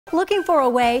Looking for a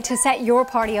way to set your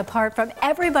party apart from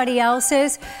everybody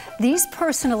else's? These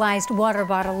personalized water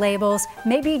bottle labels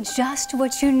may be just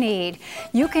what you need.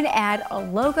 You can add a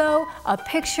logo, a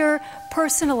picture,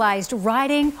 personalized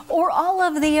writing, or all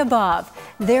of the above.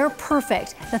 They're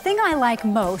perfect. The thing I like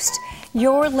most,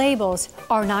 your labels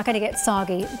are not going to get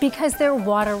soggy because they're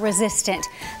water resistant.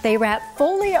 They wrap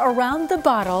fully around the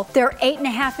bottle. They're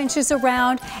 8.5 inches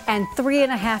around and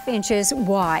 3.5 inches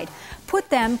wide. Put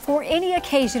them for any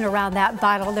occasion around that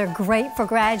bottle. They're great for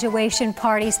graduation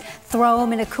parties. Throw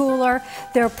them in a cooler.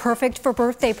 They're perfect for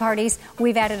birthday parties.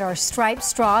 We've added our striped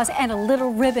straws and a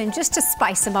little ribbon just to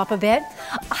spice them up a bit.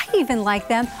 I even like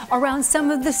them around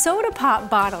some of the soda pop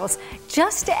bottles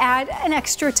just to add an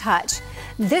extra touch.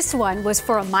 This one was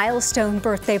for a milestone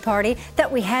birthday party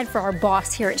that we had for our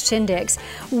boss here at Shindigz.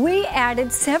 We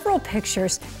added several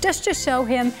pictures just to show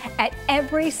him at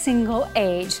every single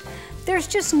age. There's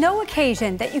just no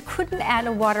occasion that you couldn't add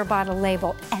a water bottle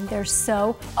label, and they're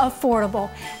so affordable.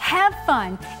 Have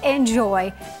fun,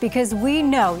 enjoy, because we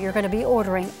know you're going to be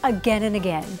ordering again and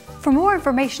again. For more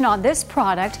information on this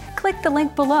product, click the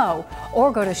link below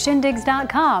or go to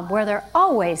shindigz.com, where they're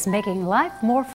always making life more fun.